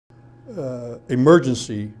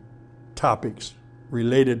emergency topics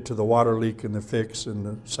related to the water leak and the fix and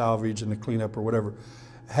the salvage and the cleanup or whatever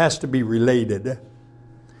has to be related.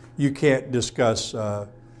 You can't discuss,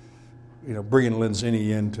 bringing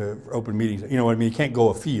Lenzini into open meetings. You know what I mean? You can't go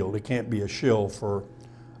afield. It can't be a shill for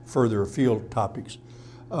further afield topics.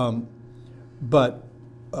 But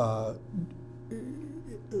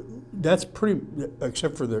that's pretty,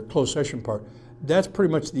 except for the closed session part, that's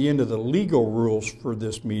pretty much the end of the legal rules for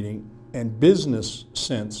this meeting, and business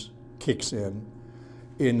sense kicks in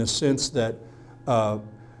the sense that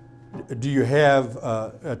do you have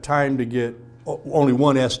a time to get only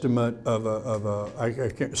one estimate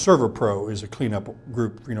of Server Pro is a cleanup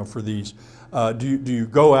group, for these. Do you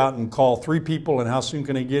go out and call 3 people and how soon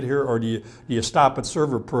can they get here, or do you stop at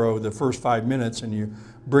Server Pro the first 5 minutes and you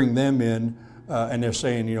bring them in and they're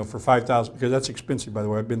saying, for $5,000, because that's expensive, by the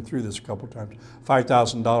way. I've been through this a couple of times.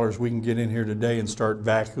 $5,000, we can get in here today and start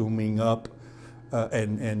vacuuming up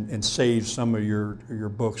and save some of your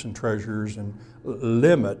books and treasures and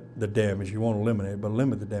limit the damage. You won't eliminate it, but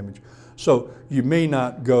limit the damage. So you may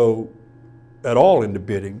not go at all into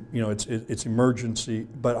bidding. It's emergency,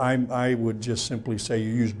 but I would just simply say you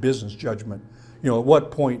use business judgment. At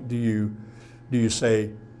what point do you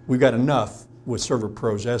say we've got enough with Server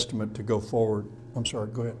Pro's estimate to go forward? I'm sorry,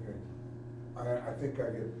 go ahead. Okay. I think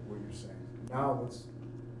I get what you're saying. Now let's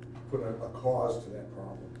put a cause to that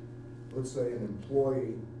problem. Let's say an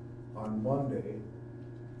employee on Monday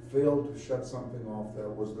failed to shut something off that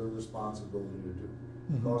was their responsibility to do.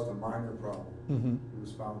 Mm-hmm. Caused a minor problem. Mm-hmm. It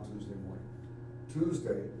was found Tuesday morning.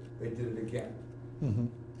 Tuesday, they did it again. Mm-hmm.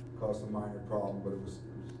 Caused a minor problem, but it was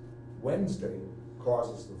Wednesday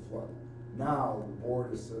causes the flood. Now the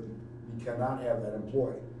board has said you cannot have that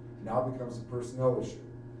employee. Now it becomes a personnel issue.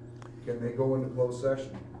 Can they go into closed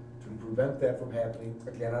session to prevent that from happening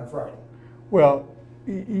again on Friday? Well,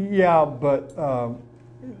 yeah, but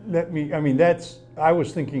I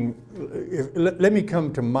was thinking, let me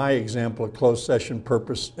come to my example of closed session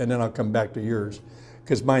purpose, and then I'll come back to yours,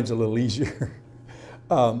 because mine's a little easier.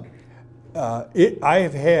 I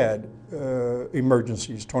have had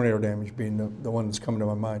emergencies, tornado damage being the one that's coming to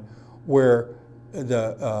my mind, where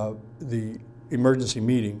the emergency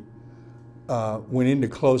meeting went into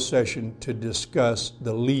closed session to discuss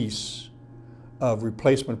the lease of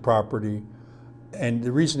replacement property. And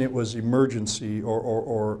the reason it was emergency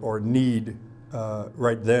or need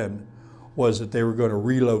right then was that they were going to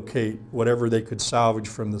relocate whatever they could salvage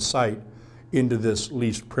from the site into this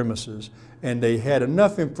leased premises. And they had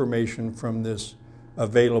enough information from this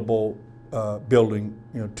available building,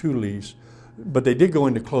 to lease. But they did go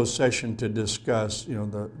into closed session to discuss,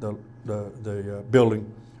 the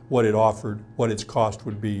building, what it offered, what its cost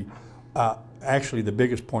would be. Actually, the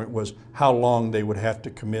biggest point was how long they would have to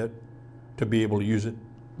commit to be able to use it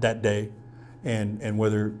that day, and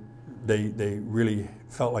whether they really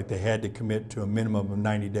felt like they had to commit to a minimum of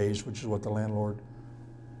 90 days, which is what the landlord,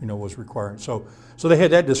 was requiring. So they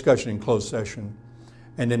had that discussion in closed session,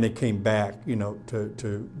 and then they came back,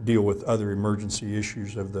 to deal with other emergency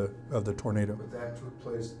issues of the tornado. But that took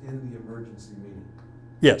place in the emergency meeting?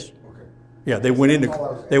 Yes. Okay. Yeah, they went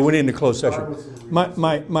into closed session.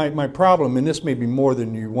 My problem, and this may be more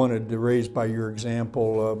than you wanted to raise by your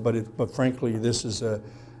example, but frankly, this is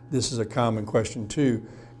a common question too.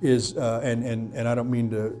 Is and I don't mean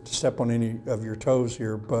to step on any of your toes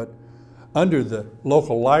here, but under the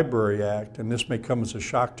Local Library Act, and this may come as a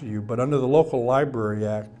shock to you, but under the Local Library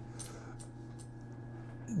Act,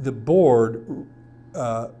 the board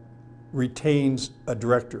retains a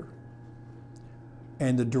director.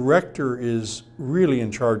 And the director is really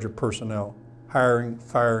in charge of personnel, hiring,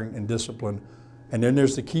 firing, and discipline. And then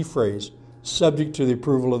there's the key phrase, subject to the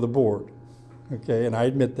approval of the board. Okay, and I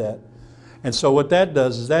admit that. And so what that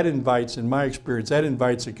does is that invites, in my experience, that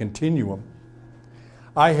invites a continuum.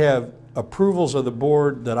 I have approvals of the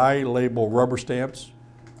board that I label rubber stamps.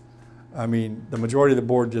 I mean, the majority of the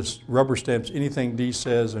board just rubber stamps anything D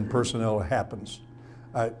says and personnel happens.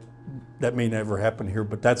 That may never happen here,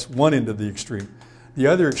 but that's one end of the extreme. The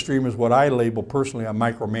other extreme is what I label personally on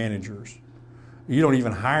micromanagers. You don't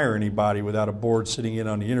even hire anybody without a board sitting in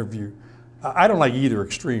on the interview. I don't like either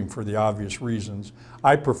extreme for the obvious reasons.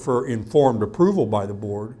 I prefer informed approval by the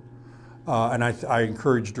board, and I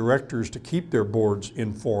encourage directors to keep their boards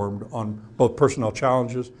informed on both personnel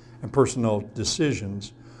challenges and personnel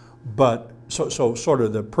decisions. But so sort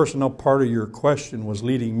of the personnel part of your question was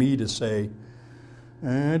leading me to say,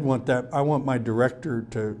 I want my director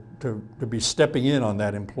to be stepping in on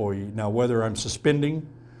that employee. Now, whether I'm suspending,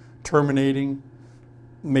 terminating,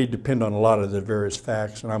 may depend on a lot of the various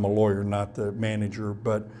facts, and I'm a lawyer, not the manager,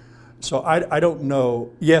 but So I don't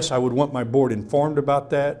know. Yes, I would want my board informed about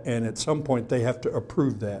that, and at some point they have to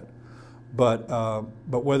approve that. But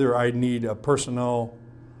whether I need a personnel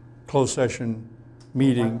closed session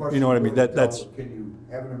meeting, you know what I mean? That's can you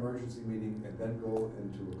have an emergency meeting and then go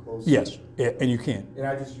into a closed yes, session? and you can. And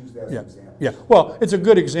I just use that as Yeah, an example. yeah. Well, it's a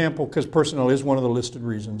good example because personnel is one of the listed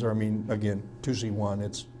reasons. Or I mean, again, 2C1.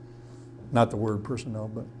 It's not the word personnel,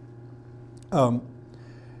 but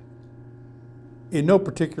in no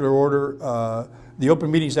particular order, the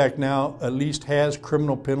Open Meetings Act now at least has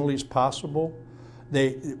criminal penalties possible.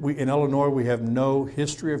 In Illinois, we have no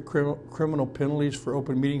history of criminal penalties for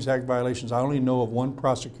Open Meetings Act violations. I only know of one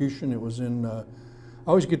prosecution. It was in, I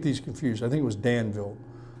always get these confused. I think it was Danville.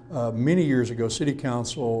 Many years ago, City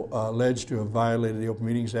Council alleged to have violated the Open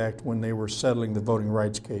Meetings Act when they were settling the voting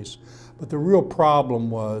rights case. But the real problem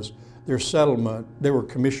was their settlement. They were a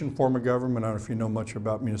commissioned form of government. I don't know if you know much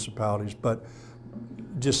about municipalities, but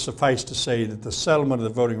just suffice to say that the settlement of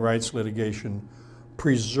the voting rights litigation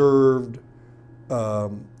preserved,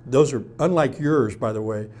 those are, unlike yours, by the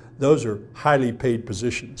way, those are highly paid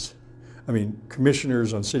positions. I mean,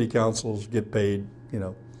 commissioners on city councils get paid, you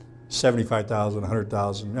know, $75,000,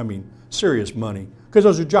 $100,000. I mean, serious money, because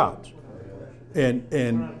those are jobs. And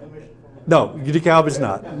no, DeKalb is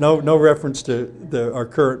not. No reference to our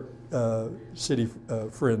current city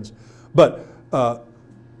friends. But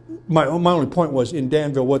my only point was, in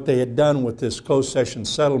Danville, what they had done with this closed session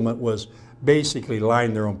settlement was basically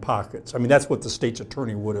line their own pockets. I mean, that's what the state's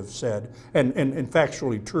attorney would have said, and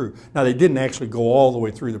factually true. Now, they didn't actually go all the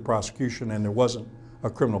way through the prosecution, and there wasn't a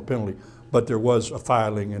criminal penalty, but there was a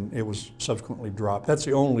filing, and it was subsequently dropped. That's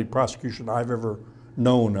the only prosecution I've ever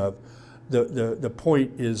known of. The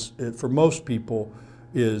point is, for most people,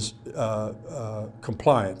 is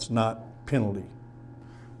compliance, not penalty.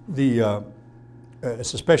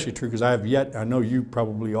 It's especially true because I know you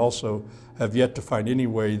probably also have yet to find any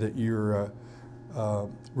way that you're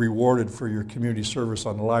rewarded for your community service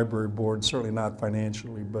on the library board, certainly not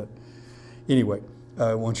financially, but anyway,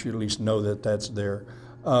 I want you to at least know that that's there.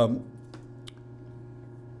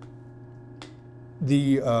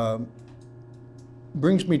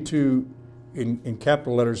 Brings me to, in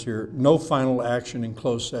capital letters here, no final action in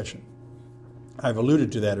closed session. I've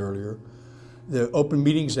alluded to that earlier. The Open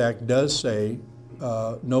Meetings Act does say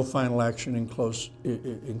no final action in closed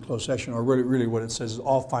session, or really what it says is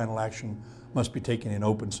all final action must be taken in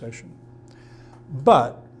open session.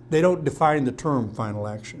 But they don't define the term final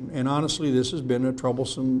action, and honestly this has been a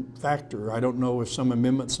troublesome factor. I don't know if some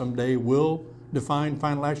amendment someday will define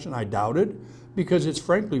final action. I doubt it, because it's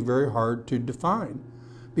frankly very hard to define,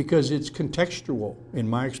 because it's contextual in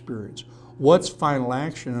my experience. What's final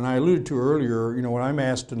action? And I alluded to earlier, you know, when I'm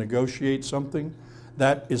asked to negotiate something,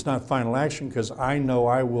 that is not final action because I know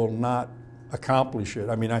I will not accomplish it.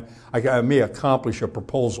 I mean, I may accomplish a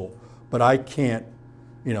proposal, but I can't,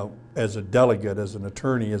 you know, as a delegate, as an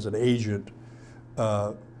attorney, as an agent,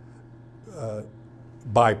 buy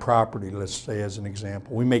property, let's say, as an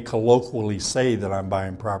example. We may colloquially say that I'm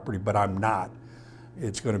buying property, but I'm not.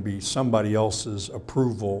 It's going to be somebody else's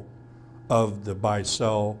approval of the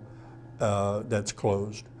buy-sell that's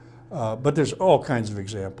closed. But there's all kinds of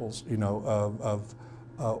examples, you know, of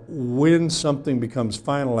when something becomes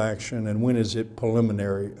final action and when is it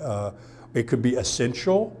preliminary. It could be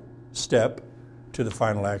essential step to the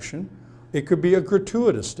final action. It could be a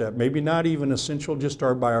gratuitous step, maybe not even essential, just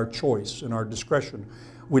by our choice and our discretion.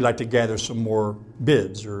 We'd like to gather some more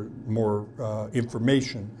bids or more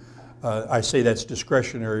information. I say that's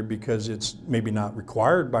discretionary because it's maybe not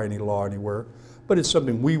required by any law anywhere, but it's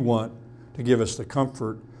something we want to give us the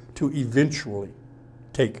comfort to eventually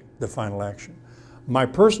take the final action. My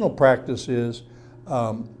personal practice is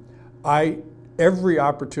every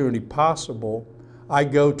opportunity possible, I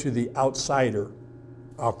go to the outsider,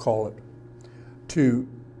 I'll call it, to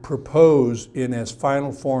propose in as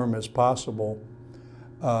final form as possible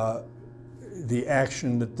the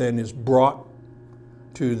action that then is brought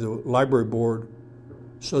to the library board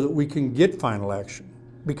so that we can get final action.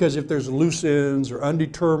 Because if there's loose ends or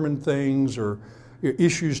undetermined things or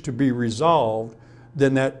issues to be resolved,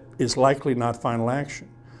 then that is likely not final action.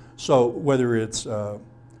 So whether it's a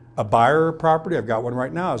buyer of property, I've got one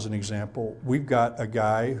right now as an example. We've got a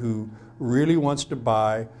guy who really wants to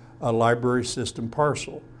buy a library system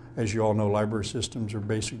parcel. As you all know, library systems are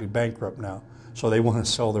basically bankrupt now. So they want to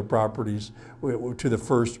sell their properties to the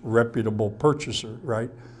first reputable purchaser, right?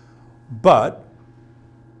 But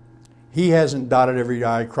he hasn't dotted every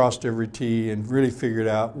I, crossed every T, and really figured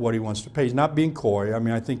out what he wants to pay. He's not being coy. I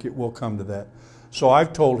mean, I think it will come to that. So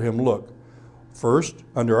I've told him, look, first,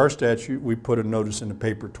 under our statute, we put a notice in the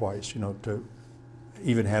paper twice, you know,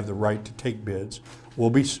 even have the right to take bids.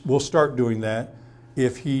 We'll start doing that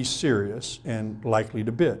if he's serious and likely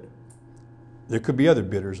to bid. There could be other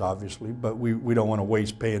bidders, obviously, but we don't want to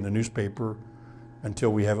waste paying the newspaper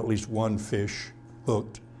until we have at least one fish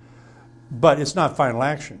hooked. But it's not final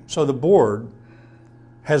action. So the board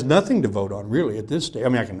has nothing to vote on, really, at this stage. I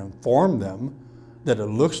mean, I can inform them that it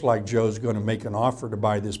looks like Joe's going to make an offer to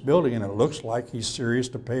buy this building, and it looks like he's serious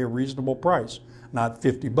to pay a reasonable price, not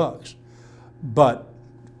 $50. But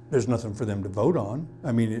there's nothing for them to vote on.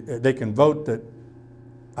 I mean, they can vote that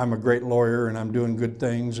I'm a great lawyer and I'm doing good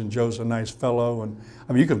things and Joe's a nice fellow. And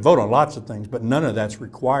I mean, you can vote on lots of things, but none of that's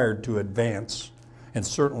required to advance and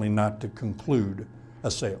certainly not to conclude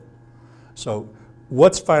a sale. So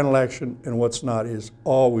what's final action and what's not is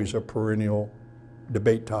always a perennial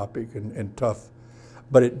debate topic and tough.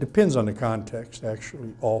 But it depends on the context,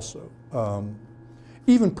 actually, also.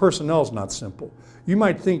 Even personnel is not simple. You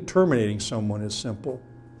might think terminating someone is simple,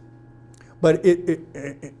 but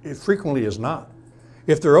it frequently is not.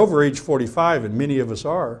 If they're over age 45, and many of us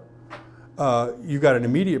are, you've got an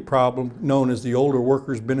immediate problem known as the Older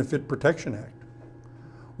Workers Benefit Protection Act,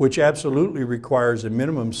 which absolutely requires a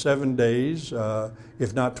minimum 7 days,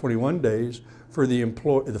 if not 21 days, for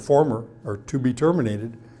the former or to be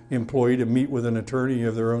terminated employee to meet with an attorney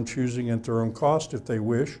of their own choosing at their own cost if they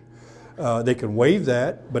wish. They can waive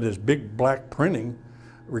that, but as big black printing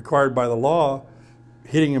required by the law,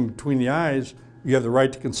 hitting them between the eyes, you have the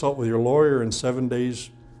right to consult with your lawyer in 7 days,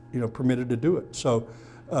 permitted to do it. So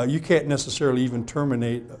you can't necessarily even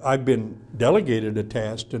terminate. I've been delegated a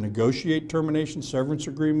task to negotiate termination severance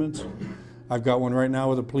agreements. I've got one right now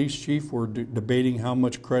with a police chief. We're debating how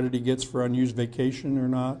much credit he gets for unused vacation or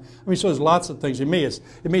not. I mean, so there's lots of things. It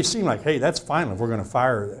may seem like, hey, that's fine if we're going to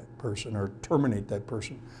fire that person or terminate that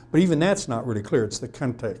person. But even that's not really clear. It's the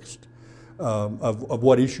context of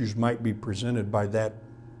what issues might be presented by that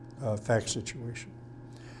fact situation.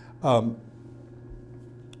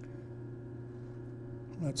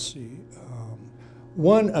 Let's see.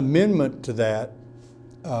 One amendment to that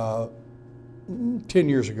 10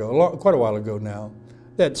 years ago, quite a while ago now,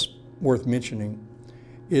 that's worth mentioning,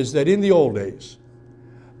 is that in the old days,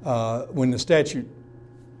 when the statute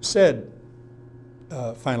said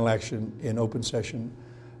final action in open session,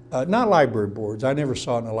 not library boards, I never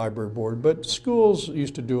saw it in a library board, but schools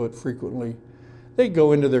used to do it frequently. They'd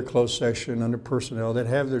go into their closed session under personnel, they'd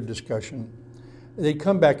have their discussion, they'd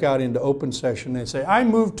come back out into open session, they'd say, I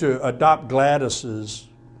move to adopt Gladys's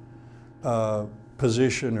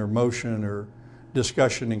position or motion or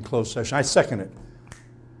discussion in closed session. I second it.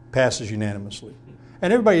 Passes unanimously.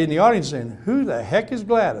 And everybody in the audience saying, who the heck is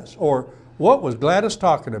Gladys? Or what was Gladys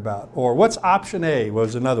talking about? Or what's option A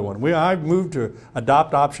was another one. I moved to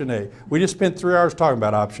adopt option A. We just spent 3 hours talking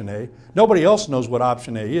about option A. Nobody else knows what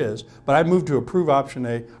option A is, but I moved to approve option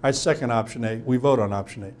A. I second option A. We vote on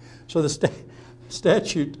option A. So the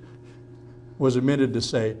statute was amended to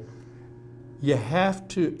say, you have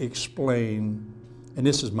to explain, and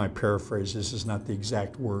this is my paraphrase, this is not the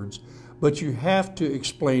exact words, but you have to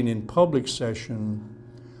explain in public session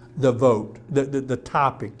the vote, the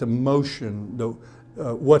topic, the motion,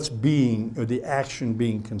 what's being, or the action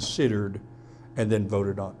being considered and then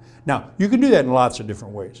voted on. Now, you can do that in lots of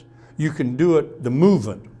different ways. You can do it, the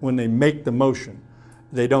movement, when they make the motion.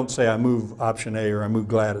 They don't say, I move option A or I move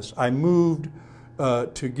Gladys. I moved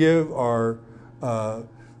to give our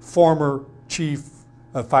former chief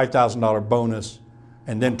a $5,000 bonus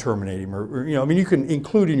and then terminate him. Or, I mean, you can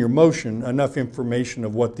include in your motion enough information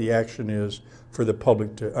of what the action is for the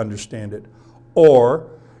public to understand it. Or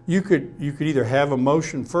you could either have a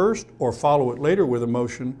motion first or follow it later with a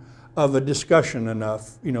motion of a discussion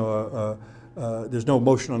enough. There's no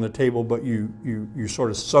motion on the table, but you sort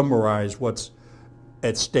of summarize what's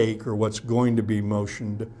at stake or what's going to be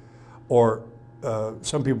motioned. Or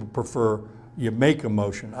some people prefer you make a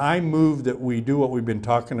motion. I move that we do what we've been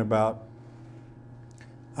talking about.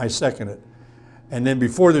 I second it. And then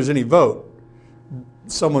before there's any vote,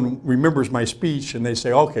 someone remembers my speech and they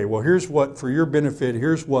say, okay, well, here's what, for your benefit,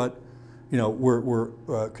 here's what,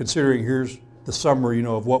 we're considering, here's the summary,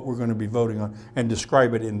 of what we're going to be voting on, and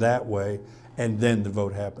describe it in that way, and then the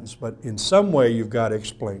vote happens. But in some way, you've got to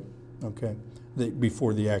explain, okay,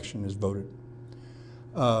 before the action is voted.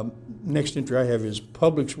 Next entry I have is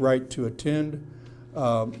public's right to attend.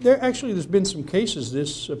 There's been some cases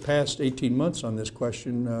this past 18 months on this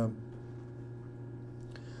question.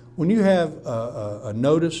 When you have a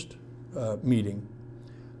noticed meeting,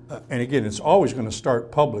 and again, it's always going to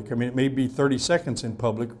start public. I mean, it may be 30 seconds in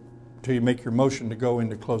public till you make your motion to go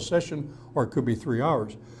into closed session, or it could be 3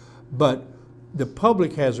 hours. But the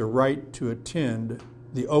public has a right to attend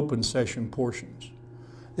the open session portions.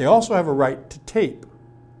 They also have a right to tape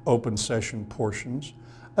open session portions,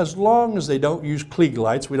 as long as they don't use Klieg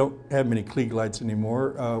lights. We don't have many Klieg lights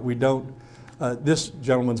anymore. We don't. This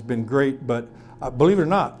gentleman's been great, but believe it or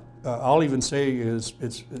not, I'll even say it's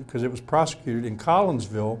because it was prosecuted in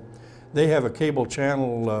Collinsville. They have a cable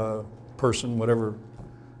channel person, whatever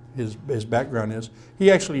his background is. He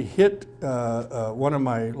actually hit one of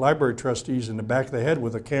my library trustees in the back of the head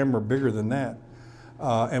with a camera bigger than that,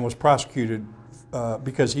 and was prosecuted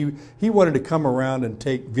because he wanted to come around and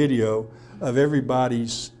take video of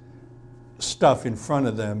everybody's stuff in front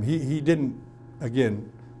of them. He didn't,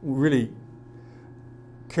 again, really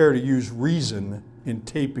care to use reason in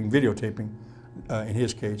videotaping, in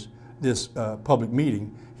his case, this public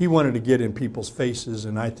meeting. He wanted to get in people's faces,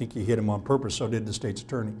 and I think he hit him on purpose. So did the state's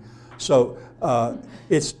attorney. So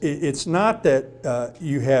it's not that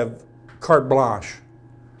you have carte blanche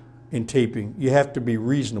in taping. You have to be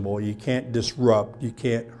reasonable. You can't disrupt. You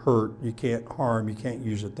can't hurt. You can't harm. You can't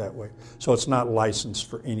use it that way. So it's not licensed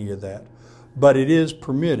for any of that. But it is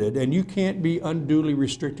permitted, and you can't be unduly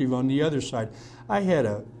restrictive on the other side. I had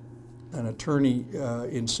an attorney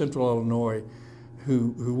in Central Illinois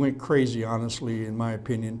who went crazy, honestly, in my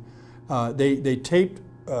opinion. They taped,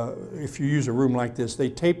 if you use a room like this, they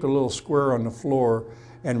taped a little square on the floor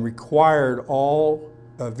and required all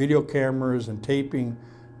video cameras and taping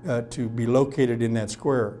to be located in that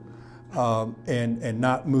square and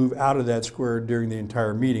not move out of that square during the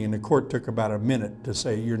entire meeting. And the court took about a minute to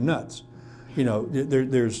say, you're nuts. You know,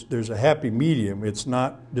 there's a happy medium. It's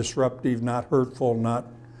not disruptive, not hurtful, not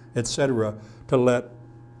etc., to let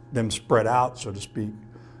them spread out, so to speak,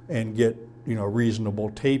 and get, you know, reasonable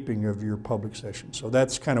taping of your public session. So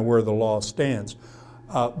that's kind of where the law stands.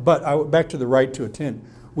 But back to the right to attend.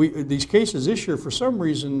 These cases this year, for some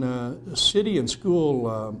reason, city and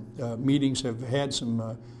school meetings have had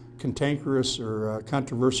some cantankerous or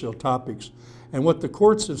controversial topics. And what the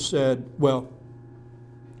courts have said, well,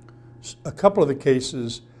 a couple of the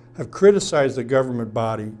cases have criticized the government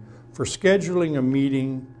body for scheduling a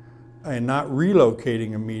meeting and not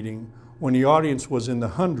relocating a meeting when the audience was in the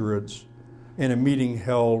hundreds and a meeting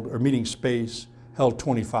held, or meeting space held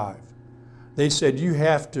 25. They said you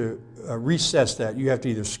have to recess that. You have to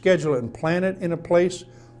either schedule it and plan it in a place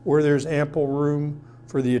where there's ample room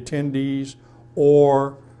for the attendees,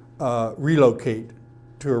 or relocate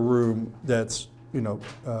to a room that's, you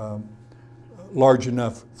know, large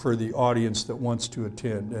enough for the audience that wants to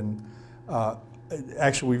attend. And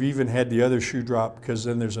actually, we've even had the other shoe drop, because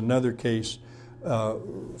then there's another case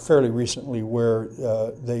fairly recently where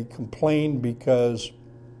they complained because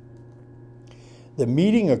the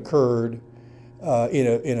meeting occurred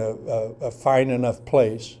in a fine enough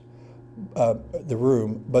place, the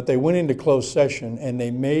room, but they went into closed session and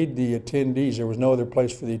they made the attendees, there was no other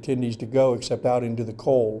place for the attendees to go except out into the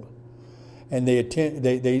cold. And they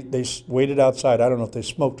waited outside. I don't know if they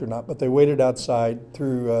smoked or not, but they waited outside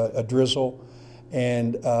through a drizzle,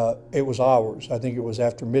 and it was hours. I think it was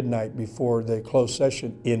after midnight before the closed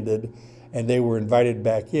session ended, and they were invited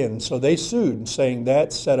back in. So they sued, saying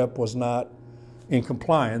that setup was not in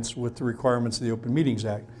compliance with the requirements of the Open Meetings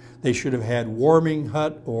Act. They should have had warming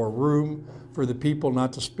hut or room for the people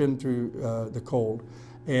not to spin through the cold,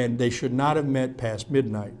 and they should not have met past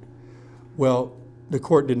midnight. Well, the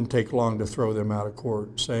court didn't take long to throw them out of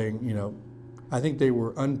court, saying, you know, I think they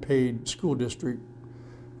were unpaid school district,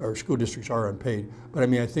 or school districts are unpaid, but I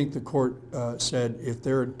mean, I think the court said if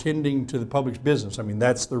they're attending to the public's business, I mean,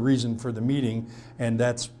 that's the reason for the meeting, and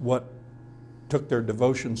that's what took their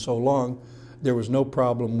devotion so long. There was no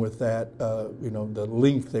problem with that, you know, the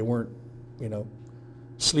length. They weren't, you know,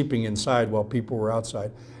 sleeping inside while people were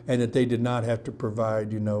outside, and that they did not have to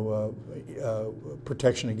provide, you know,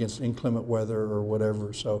 protection against inclement weather or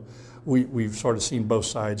whatever. So we've sort of seen both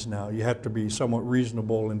sides now. You have to be somewhat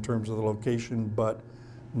reasonable in terms of the location, but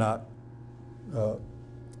not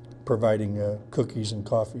providing cookies and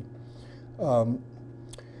coffee.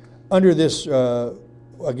 Under this,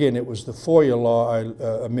 again, it was the FOIA law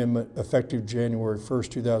amendment effective January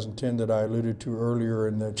 1st, 2010 that I alluded to earlier,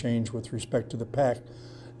 and the change with respect to the PAC.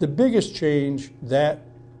 The biggest change that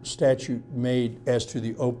statute made as to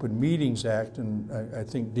the Open Meetings Act, and I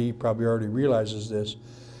think Dee probably already realizes this,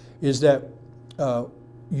 is that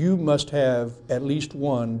you must have at least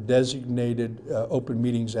one designated Open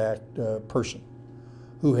Meetings Act person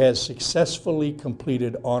who has successfully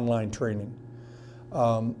completed online training.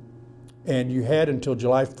 And you had until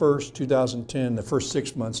July 1st, 2010, the first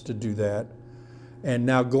 6 months to do that. And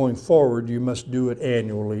now going forward, you must do it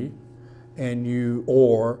annually, and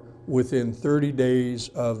or within 30 days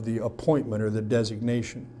of the appointment or the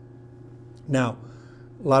designation. Now,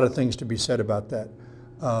 a lot of things to be said about that.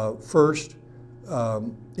 First,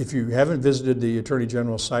 if you haven't visited the Attorney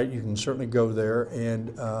General's site, you can certainly go there,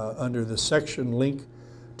 and under the section link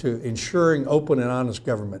to ensuring open and honest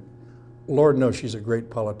government, Lord knows she's a great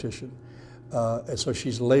politician. And so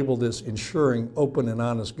she's labeled this ensuring open and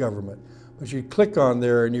honest government. But you click on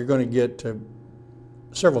there and you're going to get to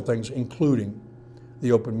several things, including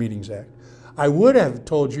the Open Meetings Act. I would have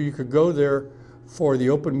told you could go there for the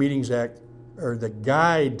Open Meetings Act, or the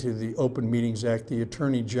guide to the Open Meetings Act the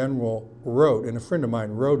Attorney General wrote, and a friend of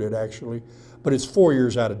mine wrote it actually, but it's 4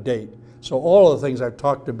 years out of date. So all of the things I've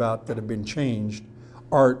talked about that have been changed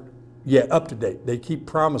aren't yet up to date. They keep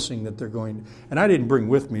promising that they're going, and I didn't bring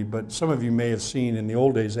with me, but some of you may have seen in the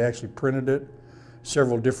old days they actually printed it,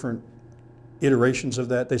 several different iterations of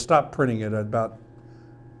that. They stopped printing it about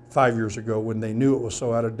 5 years ago when they knew it was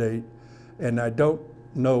so out of date, and I don't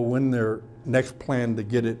know when their next plan to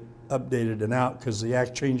get it updated and out, because the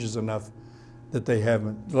act changes enough that they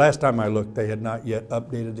haven't. Last time I looked, they had not yet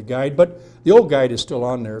updated the guide, but the old guide is still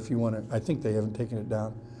on there if you want to. I think they haven't taken it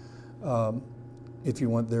down, if you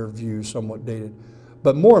want their view somewhat dated.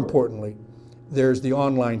 But more importantly, there's the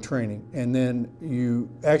online training, and then you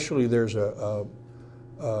actually, there's a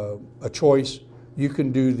choice. You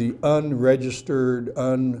can do the unregistered,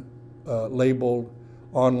 unlabeled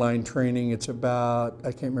online training. It's about,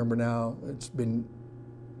 I can't remember now, it's been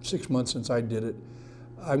 6 months since I did it.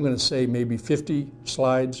 I'm going to say maybe 50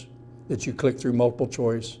 slides that you click through, multiple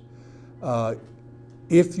choice.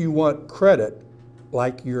 If you want credit,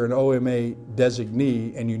 like you're an OMA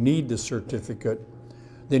designee and you need the certificate,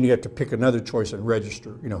 then you have to pick another choice and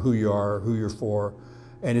register, you know, who you are, who you're for.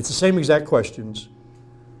 And it's the same exact questions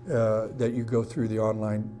that you go through the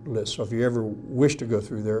online list. So if you ever wish to go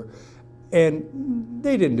through there, and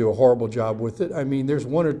they didn't do a horrible job with it. I mean, there's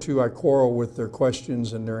one or two I quarrel with their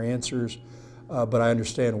questions and their answers, but I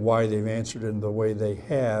understand why they've answered in the way they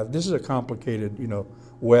have. This is a complicated, you know,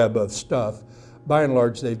 web of stuff. By and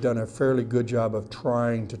large, they've done a fairly good job of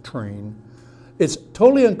trying to train. It's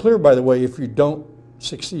totally unclear, by the way, if you don't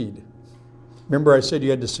succeed. Remember I said you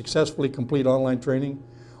had to successfully complete online training?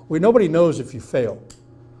 Well, nobody knows if you fail.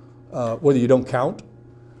 Whether you don't count,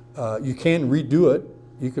 you can redo it.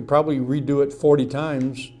 You could probably redo it 40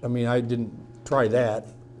 times. I mean, I didn't try that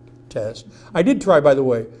test. I did try, by the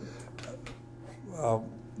way, I'll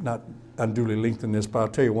not unduly lengthen this, but I'll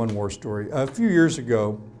tell you one more story. A few years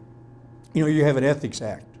ago, you know, you have an ethics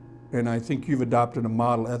act, and I think you've adopted a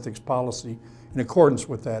model ethics policy in accordance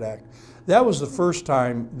with that act. That was the first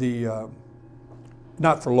time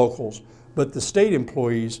not for locals, but the state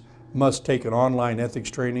employees must take an online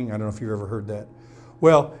ethics training. I don't know if you've ever heard that.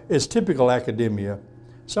 Well, it's typical academia.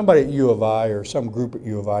 Somebody at U of I or some group at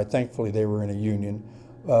U of I, thankfully they were in a union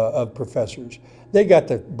of professors, they got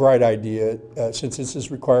the bright idea, since this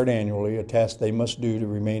is required annually, a test they must do to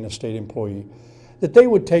remain a state employee, that they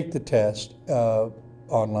would take the test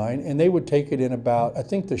online, and they would take it in about, I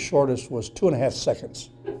think the shortest was 2.5 seconds.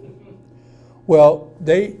 Well,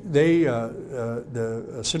 the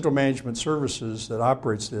Central Management Services that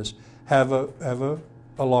operates this have a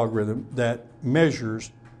logarithm that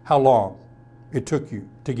measures how long it took you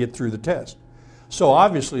to get through the test. So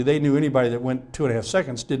obviously they knew anybody that went 2.5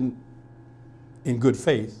 seconds didn't, in good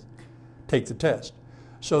faith, take the test.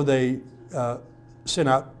 So they sent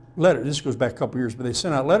out letters. This goes back a couple years, but they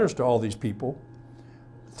sent out letters to all these people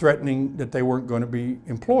threatening that they weren't going to be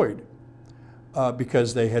employed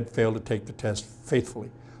because they had failed to take the test faithfully.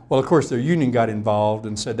 Well, of course, their union got involved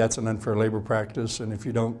and said that's an unfair labor practice, and if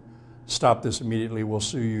you don't stop this immediately, we'll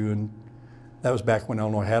sue you. And that was back when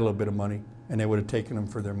Illinois had a little bit of money, and they would have taken them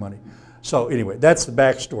for their money. So anyway, that's the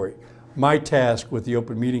backstory. My task with the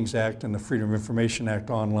Open Meetings Act and the Freedom of Information Act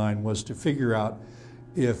online was to figure out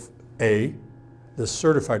if A, the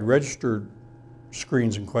certified registered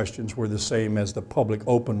screens and questions were the same as the public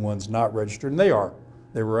open ones not registered, and they are.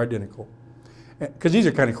 They were identical. Because these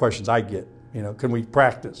are kind of questions I get. You know, can we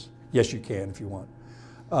practice? Yes, you can if you want.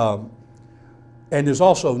 And there's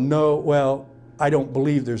also no, well, I don't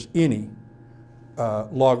believe there's any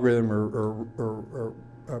logarithm or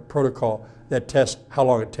protocol that tests how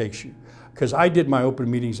long it takes you. Because I did my Open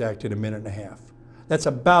Meetings Act in 1.5 minutes. That's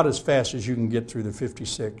about as fast as you can get through the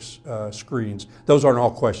 56 screens. Those aren't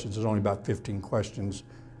all questions. There's only about 15 questions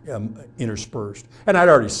interspersed. And I'd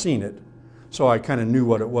already seen it, so I kind of knew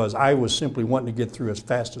what it was. I was simply wanting to get through as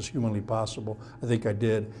fast as humanly possible. I think I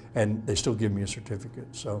did, and they still give me a certificate.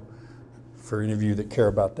 So for any of you that care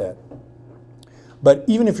about that. But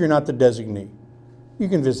even if you're not the designee, you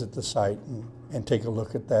can visit the site and take a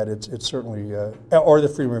look at that. It's certainly, or the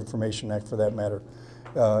Freedom of Information Act for that matter.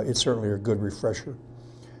 It's certainly a good refresher.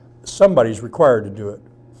 Somebody's required to do it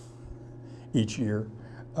each year.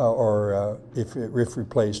 if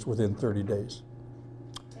replaced within 30 days.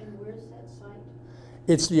 And where's that site?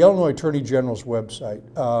 It's the Illinois Attorney General's website.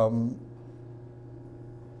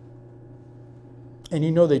 And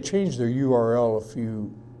you know, they changed their URL a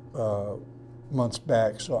few months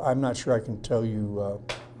back, so I'm not sure I can tell you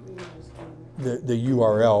the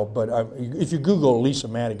URL, but if you Google Lisa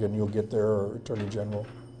Madigan, you'll get there, or Attorney General.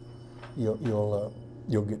 You'll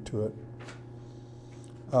get to it.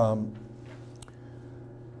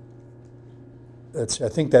 I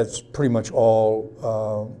think that's pretty much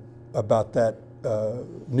all about that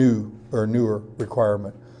new or newer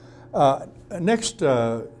requirement. Next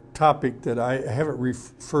topic that I haven't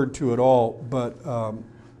referred to at all, but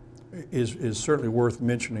is certainly worth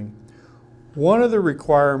mentioning. One of the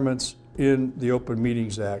requirements in the Open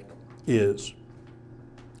Meetings Act is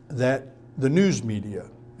that the news media,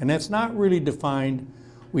 and that's not really defined.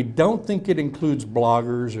 We don't think it includes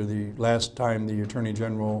bloggers, or the last time the Attorney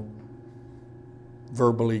General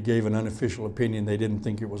verbally gave an unofficial opinion, they didn't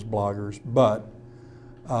think it was bloggers, but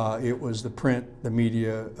it was the print, the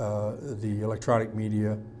media, the electronic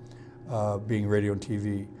media, being radio and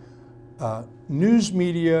TV. News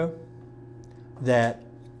media that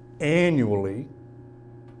annually,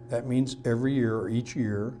 that means every year or each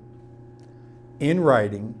year, in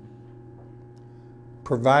writing,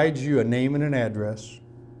 provides you a name and an address,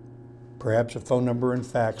 perhaps a phone number and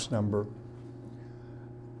fax number,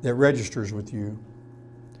 that registers with you,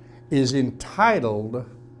 is entitled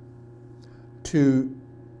to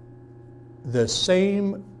the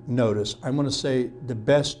same notice, I'm going to say the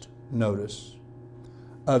best notice,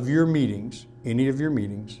 of your meetings, any of your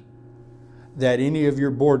meetings, that any of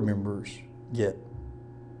your board members get.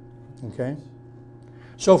 Okay?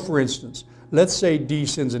 So for instance, let's say Dee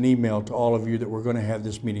sends an email to all of you that we're going to have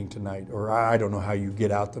this meeting tonight, or I don't know how you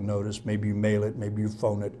get out the notice, maybe you mail it, maybe you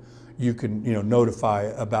phone it. You can, notify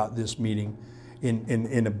about this meeting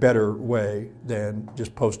in a better way than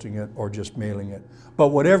just posting it or just mailing it. But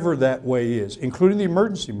whatever that way is, including the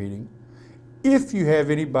emergency meeting, if you have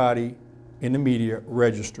anybody in the media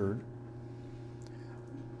registered,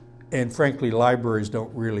 and frankly, libraries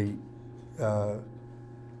don't really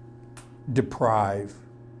deprive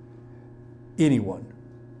anyone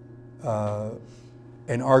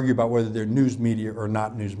and argue about whether they're news media or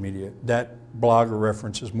not news media. That blogger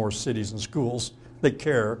references more cities and schools. They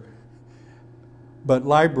care. But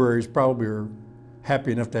libraries probably are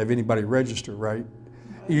happy enough to have anybody register, right?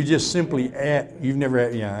 You just simply add, you've never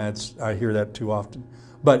had, yeah, I hear that too often.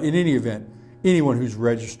 But in any event, anyone who's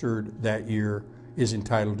registered that year is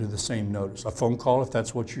entitled to the same notice. A phone call, if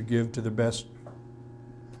that's what you give to the best,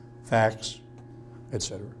 fax,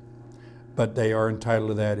 etc. But they are entitled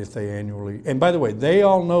to that if they annually, and by the way, they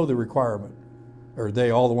all know the requirement, or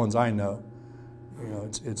all the ones I know.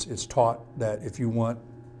 It's taught that if you want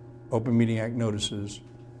Open Meeting Act notices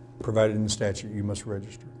provided in the statute, you must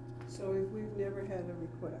register. So if we've never had a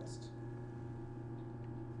request,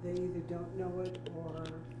 they either don't know it or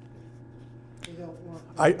they don't want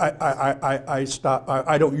it.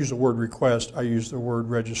 I don't use the word request, I use the word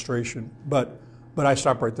registration, but I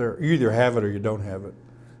stop right there. You either have it or you don't have it.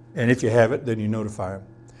 And if you have it, then you notify them.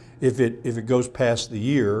 If it goes past the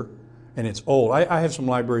year and it's old, I have some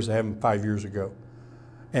libraries that have them 5 years ago,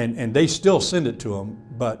 and they still send it to them,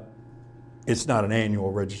 but it's not an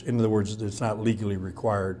annual registration. In other words, it's not legally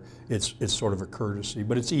required. It's sort of a courtesy,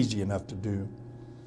 but it's easy enough to do.